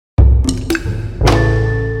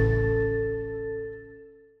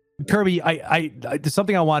Kirby, there's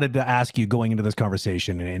something I wanted to ask you going into this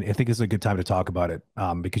conversation, and I think it's a good time to talk about it,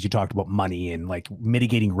 because you talked about money and like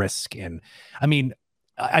mitigating risk. And I mean,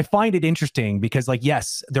 I find it interesting because, like,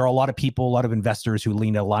 yes, there are a lot of people, a lot of investors who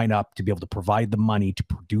line up to be able to provide the money to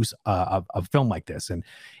produce a film like this, and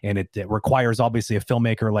it requires obviously a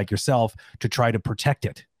filmmaker like yourself to try to protect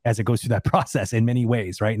it as it goes through that process in many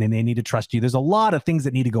ways, right? And they need to trust you. There's a lot of things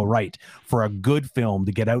that need to go right for a good film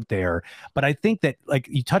to get out there. But I think that, like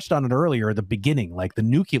you touched on it earlier at the beginning, like the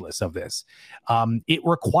nucleus of this, it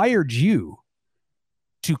required you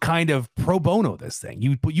to kind of pro bono this thing.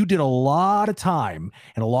 You did a lot of time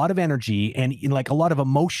and a lot of energy and like a lot of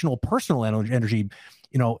emotional, personal energy,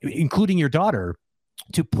 including your daughter,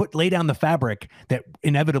 to lay down the fabric that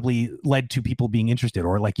inevitably led to people being interested.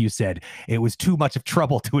 Or like you said, it was too much of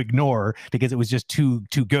trouble to ignore because it was just too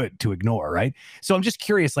good to ignore, right? So I'm just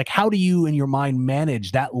curious, like, how do you in your mind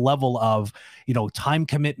manage that level of, time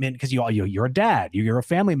commitment? Because you're a dad, you're a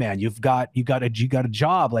family man, you got a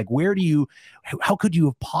job. Like, how could you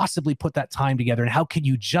have possibly put that time together, and how could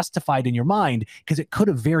you justify it in your mind? Because it could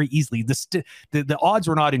have very easily, the odds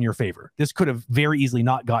were not in your favor. This could have very easily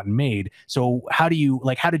not gotten made. So how did you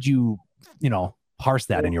parse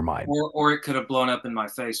that in your mind? Or it could have blown up in my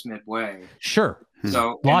face midway. Sure.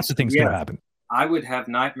 So lots of things could have happened. I would have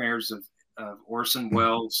nightmares of Orson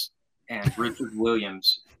Welles and Richard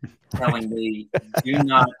Williams telling me, do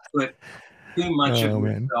not put too much of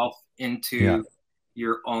yourself into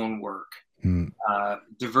your own work.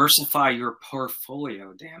 Diversify your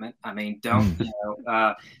portfolio, damn it. I mean, don't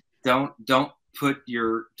put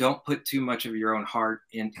too much of your own heart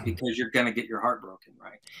in, because you're going to get your heart broken,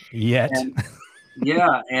 right?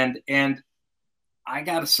 And I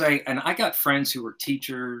got to say, and I got friends who were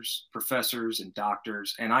teachers, professors, and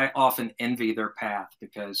doctors, and I often envy their path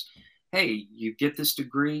because, hey, you get this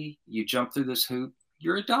degree, you jump through this hoop,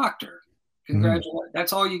 you're a doctor. Congratulations.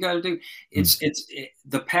 That's all you got to do. It's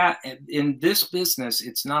the path in this business.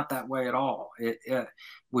 It's not that way at all.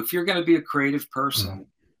 If you're going to be a creative person,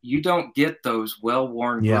 you don't get those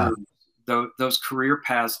well-worn grooves, those career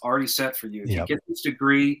paths already set for you. If you get this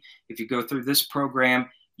degree, if you go through this program,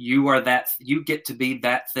 you get to be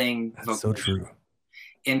that thing. That's so true.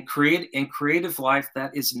 In creative life,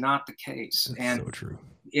 that is not the case. That's so true.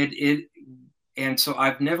 And so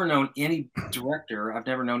I've never known any director, I've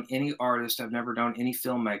never known any artist, I've never known any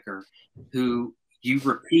filmmaker who you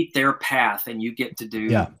repeat their path and you get to do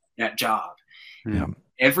that job. Yeah.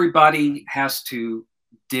 Everybody has to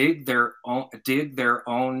dig their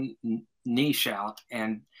own niche out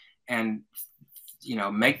and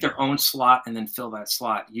make their own slot and then fill that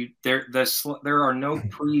slot. There are no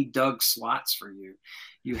pre-dug slots for you.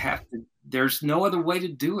 You have to. There's no other way to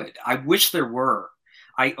do it. I wish there were.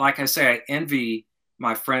 Like I say, I envy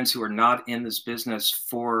my friends who are not in this business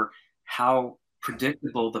for how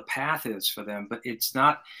predictable the path is for them. But it's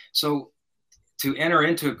not. So to enter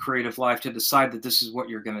into a creative life, to decide that this is what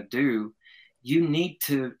you're going to do, you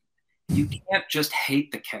can't just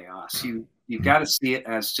hate the chaos. You got to see it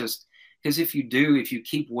as just, because if you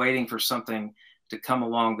keep waiting for something to come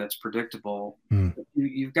along that's predictable,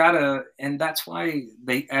 you've got to, and that's why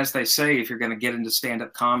as they say, if you're going to get into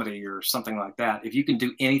stand-up comedy or something like that, if you can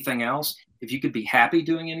do anything else, if you could be happy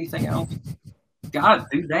doing anything else, God,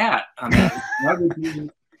 do that. I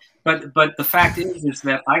mean, but the fact is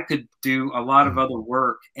that I could do a lot of other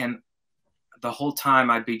work, and the whole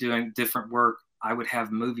time I'd be doing different work, I would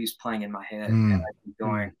have movies playing in my head, and I'd be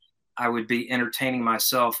going, I would be entertaining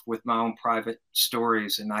myself with my own private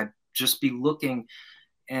stories, and I'd just be looking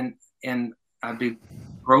and I'd be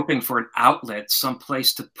groping for an outlet,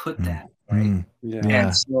 someplace to put that. Right.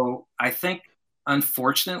 And so I think,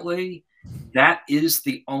 unfortunately, that is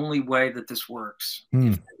the only way that this works,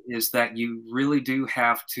 is that you really do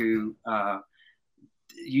have to,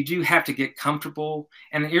 get comfortable.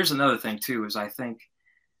 And here's another thing too, is I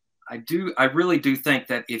really do think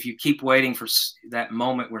that if you keep waiting for that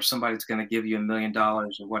moment where somebody's going to give you $1 million or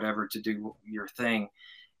whatever to do your thing,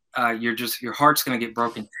 your heart's going to get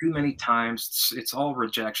broken too many times. It's all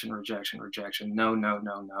rejection.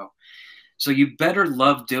 No. So you better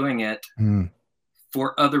love doing it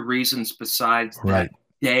for other reasons besides that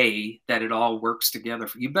day that it all works together.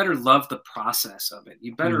 You better love the process of it.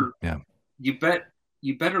 You better,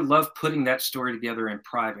 you better love putting that story together in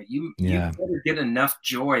private. You better get enough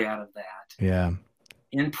joy out of that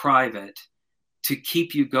in private to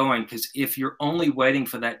keep you going. Because if you're only waiting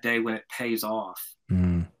for that day when it pays off,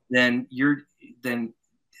 then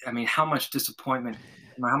how much disappointment,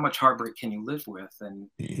 how much heartbreak can you live with? And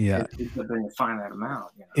it's a finite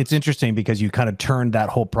amount. It's interesting because you kind of turned that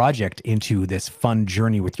whole project into this fun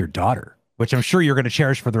journey with your daughter, which I'm sure you're going to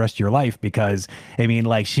cherish for the rest of your life, because I mean,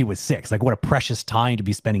 like, she was 6. Like, what a precious time to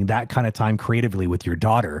be spending that kind of time creatively with your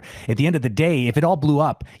daughter. At the end of the day, if it all blew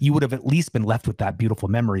up, you would have at least been left with that beautiful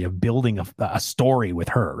memory of building a story with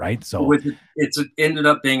her, right? So It ended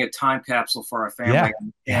up being a time capsule for our family,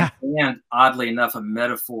 yeah, and oddly enough, a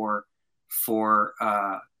metaphor for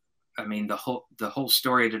I mean, the whole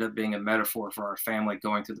story ended up being a metaphor for our family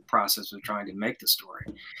going through the process of trying to make the story.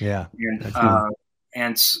 yeah.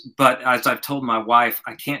 But as I've told my wife,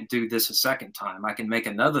 I can't do this a second time. I can make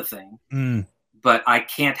another thing, Mm. but I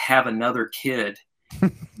can't have another kid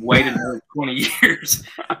wait another 20 years,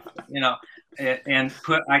 you know, and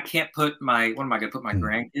I can't put what am I going to put my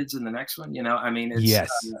grandkids in the next one? You know, I mean, Yes.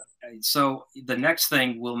 So the next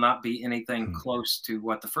thing will not be anything close to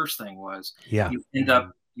what the first thing was. Yeah.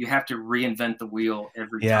 You have to reinvent the wheel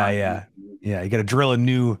every Yeah, time. yeah. You got to drill a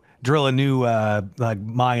new like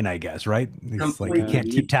mine, I guess, right? It's like you can't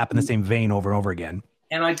keep tapping the same vein over and over again.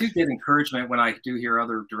 And I do get encouragement when I do hear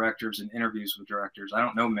other directors and interviews with directors. I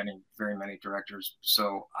don't know very many directors,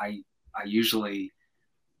 so I usually,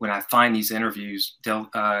 when I find these interviews,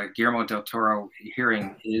 Guillermo del Toro,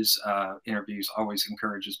 hearing his interviews always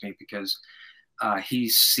encourages me, because he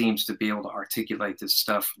seems to be able to articulate this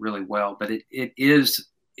stuff really well. But it is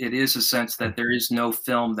a sense that there is no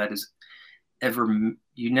film that is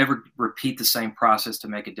you never repeat the same process to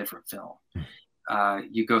make a different film.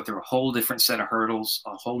 You go through a whole different set of hurdles,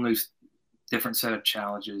 a whole new different set of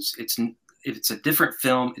challenges. If it's a different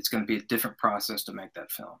film, it's going to be a different process to make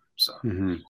that film. So.